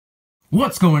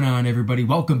What's going on, everybody?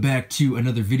 Welcome back to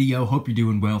another video. Hope you're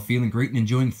doing well, feeling great, and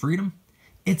enjoying freedom.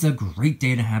 It's a great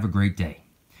day to have a great day.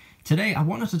 Today, I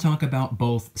wanted to talk about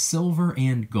both silver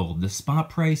and gold, the spot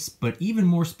price, but even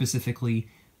more specifically,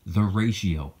 the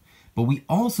ratio. But we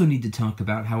also need to talk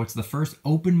about how it's the first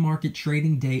open market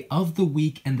trading day of the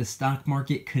week and the stock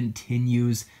market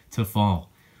continues to fall.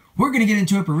 We're going to get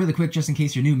into it, but really quick, just in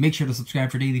case you're new, make sure to subscribe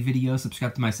for daily videos,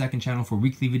 subscribe to my second channel for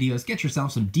weekly videos, get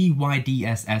yourself some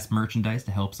DYDSS merchandise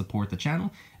to help support the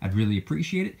channel. I'd really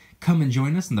appreciate it. Come and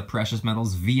join us in the Precious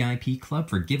Metals VIP Club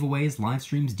for giveaways, live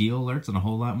streams, deal alerts, and a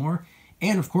whole lot more.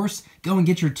 And of course, go and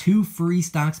get your 2 free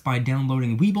stocks by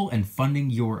downloading Webull and funding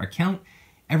your account.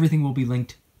 Everything will be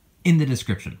linked in the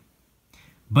description.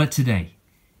 But today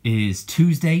is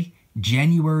Tuesday,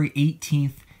 January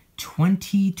 18th,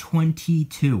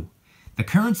 2022. The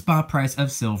current spot price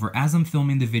of silver as I'm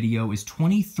filming the video is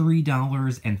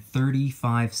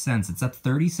 $23.35. It's up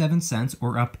 37 cents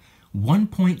or up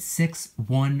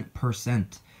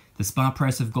 1.61%. The spot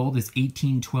price of gold is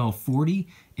 $18.1240.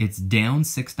 It's down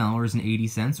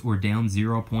 $6.80 or down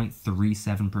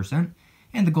 0.37%.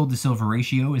 And the gold to silver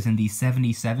ratio is in the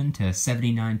 77 to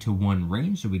 79 to 1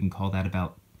 range, so we can call that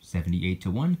about 78 to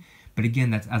 1. But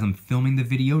again, that's as I'm filming the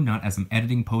video, not as I'm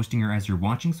editing, posting, or as you're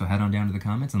watching. So head on down to the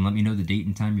comments and let me know the date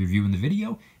and time you're viewing the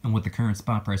video and what the current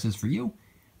spot price is for you.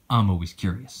 I'm always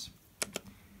curious.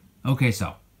 Okay,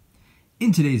 so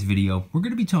in today's video, we're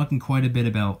going to be talking quite a bit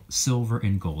about silver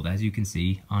and gold. As you can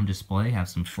see on display, I have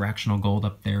some fractional gold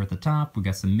up there at the top. We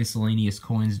got some miscellaneous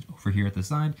coins over here at the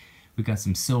side. We got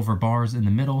some silver bars in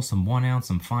the middle, some 1 ounce,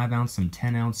 some 5 ounce, some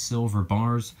 10 ounce silver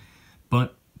bars.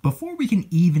 But before we can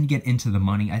even get into the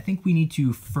money, I think we need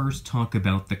to first talk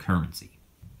about the currency.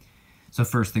 So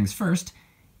first things first,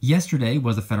 yesterday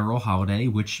was a federal holiday,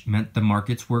 which meant the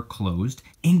markets were closed.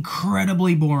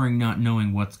 Incredibly boring not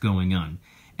knowing what's going on.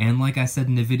 And like I said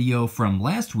in the video from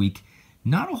last week,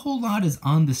 not a whole lot is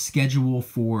on the schedule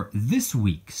for this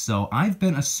week. So I've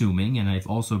been assuming, and I've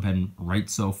also been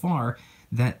right so far,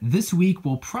 that this week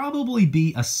will probably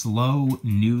be a slow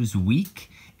news week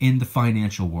in the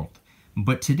financial world.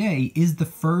 But today is the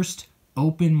first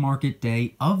open market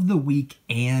day of the week,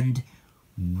 and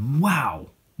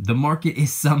wow, the market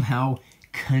is somehow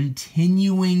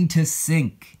continuing to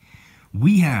sink.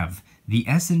 We have the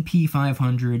S&P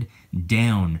 500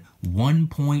 down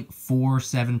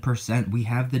 1.47%. We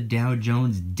have the Dow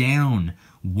Jones down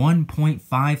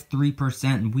 1.53%.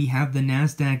 And we have the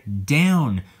NASDAQ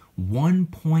down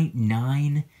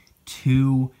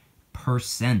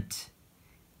 1.92%.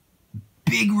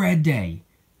 Big red day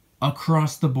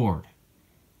across the board.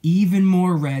 Even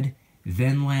more red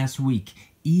than last week.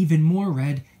 Even more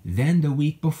red than the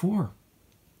week before.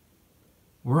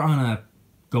 We're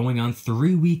going on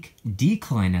 3-week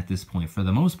decline at this point for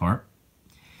the most part.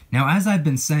 Now, as I've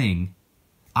been saying,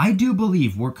 I do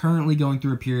believe we're currently going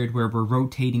through a period where we're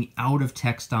rotating out of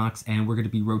tech stocks and we're going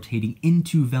to be rotating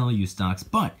into value stocks.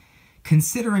 But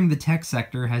considering the tech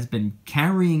sector has been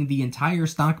carrying the entire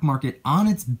stock market on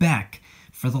its back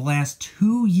for the last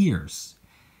 2 years,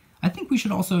 I think we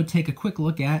should also take a quick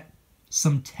look at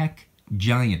some tech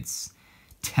giants.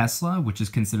 Tesla, which is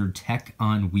considered tech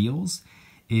on wheels,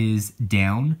 is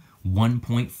down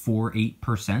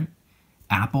 1.48%.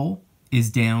 Apple is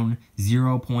down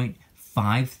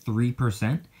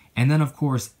 0.53%. And then, of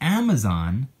course,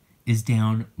 Amazon is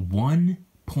down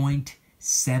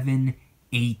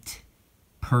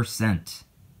 1.78%.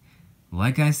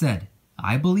 Like I said,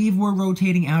 I believe we're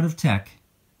rotating out of tech,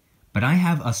 but I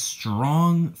have a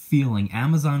strong feeling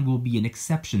Amazon will be an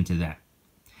exception to that.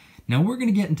 Now, we're going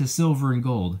to get into silver and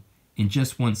gold in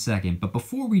just 1 second, but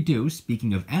before we do,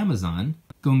 speaking of Amazon,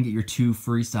 go and get your 2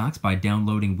 free stocks by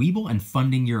downloading Webull and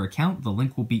funding your account. The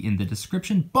link will be in the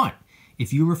description, but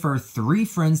if you refer 3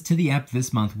 friends to the app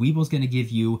this month, Webull's going to give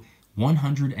you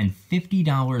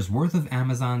 $150 worth of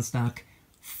Amazon stock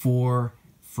for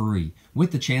free,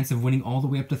 with the chance of winning all the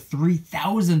way up to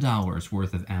 $3,000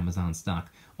 worth of Amazon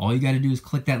stock. All you got to do is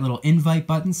click that little invite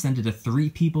button, send it to 3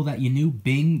 people that you knew,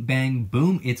 bing, bang,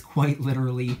 boom. It's quite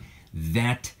literally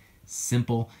that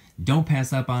simple. Don't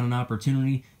pass up on an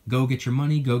opportunity. Go get your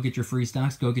money, go get your free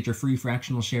stocks, go get your free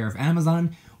fractional share of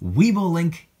Amazon. Webull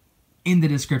link in the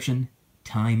description.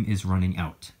 Time is running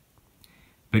out.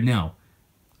 But now,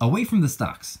 away from the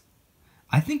stocks,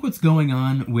 I think what's going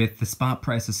on with the spot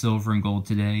price of silver and gold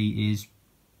today is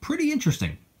pretty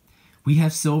interesting. We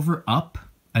have silver up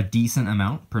a decent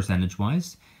amount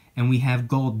percentage-wise, and we have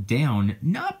gold down,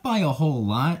 not by a whole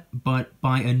lot, but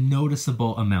by a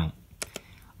noticeable amount.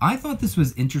 I thought this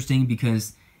was interesting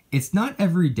because it's not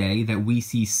every day that we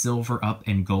see silver up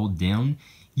and gold down.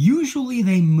 usually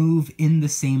they move in the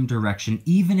same direction,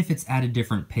 even if it's at a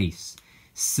different pace.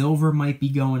 Silver might be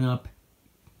going up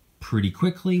pretty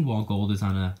quickly while gold is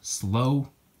on a slow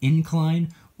incline,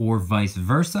 or vice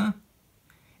versa.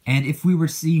 And if we were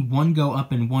to see one go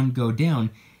up and one go down,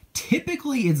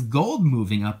 typically it's gold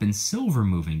moving up and silver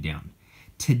moving down.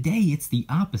 Today it's the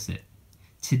opposite.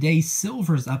 Today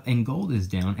silver's up and gold is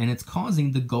down, and it's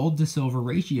causing the gold to silver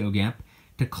ratio gap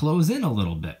to close in a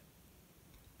little bit.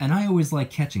 And I always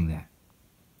like catching that.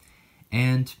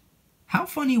 And how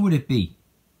funny would it be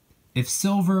if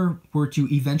silver were to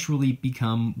eventually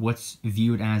become what's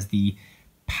viewed as the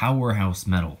powerhouse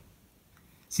metal?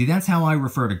 See, that's how I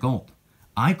refer to gold.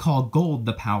 I call gold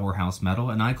the powerhouse metal,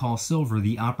 and I call silver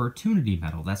the opportunity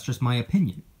metal. That's just my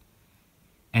opinion.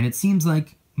 And it seems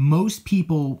like most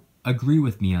people agree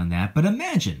with me on that, but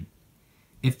imagine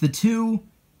if the two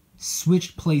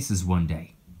switched places one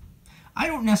day. I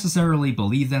don't necessarily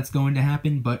believe that's going to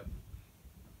happen, but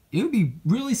it would be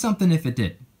really something if it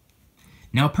did.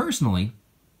 Now, personally,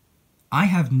 I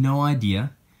have no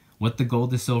idea what the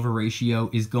gold to silver ratio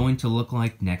is going to look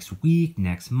like next week,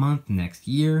 next month, next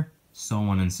year, so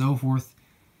on and so forth.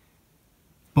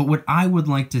 But what I would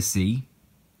like to see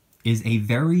is a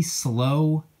very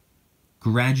slow,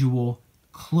 gradual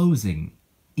closing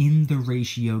in the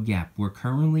ratio gap. We're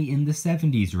currently in the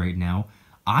 70s right now.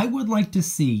 I would like to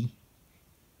see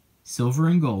silver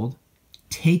and gold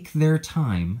take their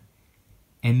time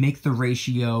and make the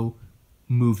ratio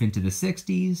move into the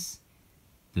 60s,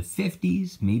 the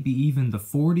 50s, maybe even the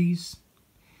 40s.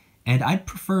 And I'd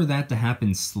prefer that to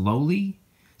happen slowly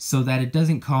so that it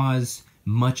doesn't cause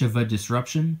much of a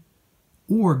disruption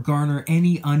or garner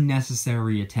any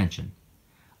unnecessary attention.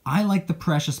 I like the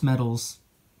precious metals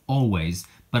always,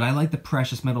 but I like the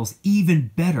precious metals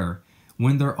even better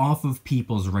when they're off of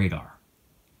people's radar.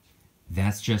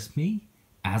 That's just me.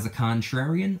 As a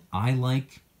contrarian, I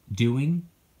like doing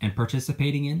and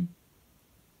participating in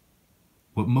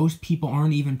what most people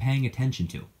aren't even paying attention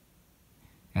to.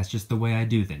 That's just the way I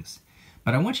do things.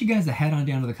 But I want you guys to head on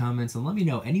down to the comments and let me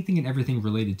know anything and everything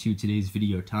related to today's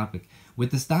video topic.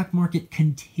 With the stock market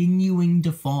continuing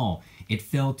to fall, it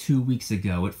fell 2 weeks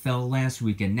ago, it fell last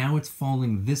week, and now it's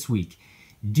falling this week.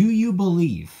 Do you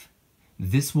believe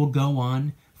this will go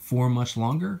on for much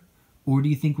longer? Or do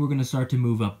you think we're going to start to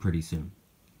move up pretty soon?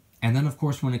 And then, of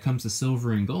course, when it comes to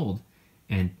silver and gold,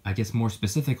 and I guess more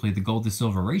specifically the gold to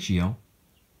silver ratio,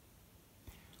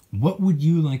 what would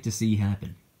you like to see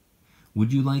happen?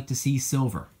 Would you like to see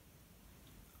silver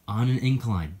on an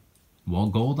incline while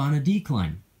gold on a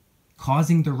decline,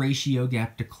 causing the ratio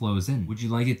gap to close in? Would you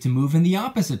like it to move in the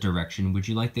opposite direction? Would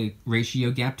you like the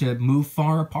ratio gap to move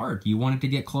far apart? You want it to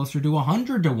get closer to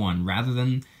 100 to 1 rather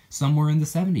than somewhere in the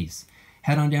 70s?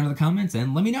 Head on down to the comments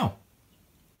and let me know.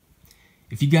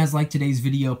 If you guys like today's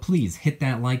video, please hit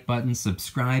that like button,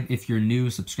 subscribe if you're new,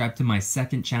 subscribe to my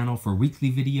second channel for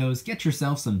weekly videos, get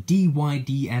yourself some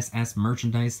DYDSS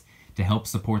merchandise to help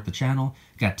support the channel.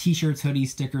 Got t-shirts, hoodies,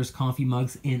 stickers, coffee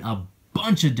mugs in a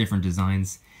bunch of different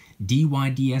designs.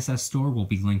 DYDSS store will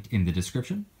be linked in the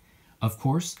description. Of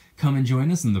course, come and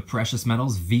join us in the Precious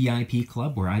Metals VIP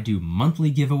Club, where I do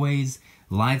monthly giveaways,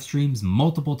 live streams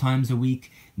multiple times a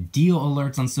week, deal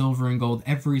alerts on silver and gold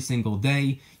every single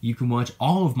day. You can watch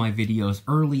all of my videos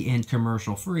early and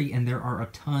commercial free, and there are a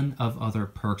ton of other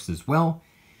perks as well.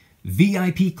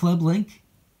 VIP Club link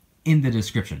in the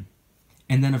description.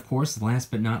 And then, of course, last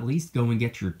but not least, go and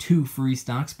get your 2 free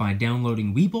stocks by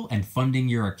downloading Webull and funding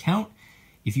your account.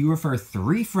 If you refer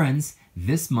 3 friends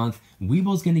this month,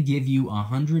 Webull's going to give you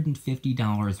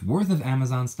 $150 worth of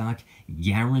Amazon stock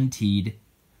guaranteed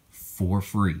for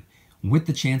free, with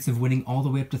the chance of winning all the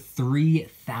way up to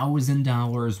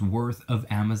 $3,000 worth of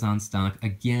Amazon stock,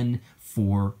 again,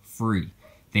 for free.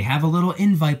 They have a little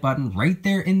invite button right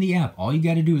there in the app. All you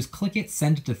got to do is click it,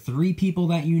 send it to 3 people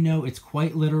that you know. It's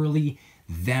quite literally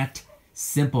that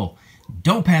simple.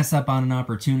 Don't pass up on an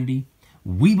opportunity.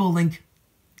 Webull link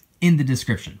in the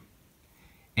description.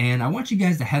 And I want you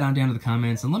guys to head on down to the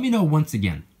comments and let me know once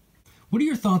again, what are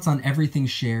your thoughts on everything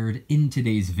shared in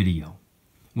today's video?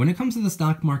 When it comes to the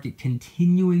stock market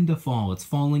continuing to fall, it's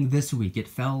falling this week, it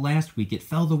fell last week, it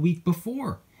fell the week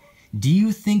before. Do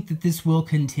you think that this will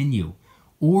continue?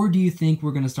 Or do you think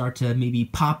we're going to start to maybe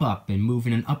pop up and move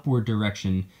in an upward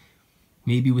direction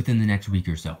maybe within the next week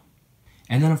or so?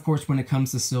 And then, of course, when it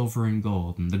comes to silver and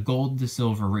gold and the gold to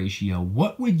silver ratio,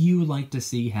 what would you like to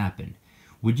see happen?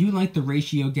 Would you like the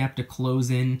ratio gap to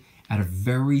close in at a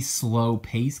very slow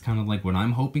pace, kind of like what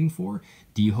I'm hoping for?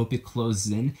 Do you hope it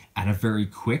closes in at a very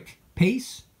quick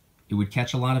pace? It would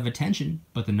catch a lot of attention,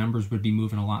 but the numbers would be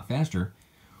moving a lot faster.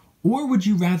 Or would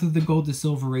you rather the gold to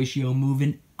silver ratio move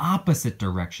in opposite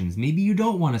directions? Maybe you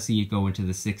don't want to see it go into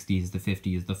the 60s, the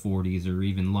 50s, the 40s, or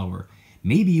even lower.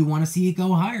 Maybe you want to see it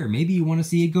go higher. Maybe you want to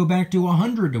see it go back to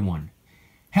 100 to 1.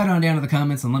 Head on down to the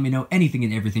comments and let me know anything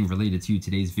and everything related to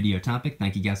today's video topic.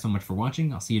 Thank you guys so much for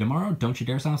watching. I'll see you tomorrow. Don't you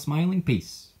dare stop smiling.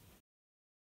 Peace.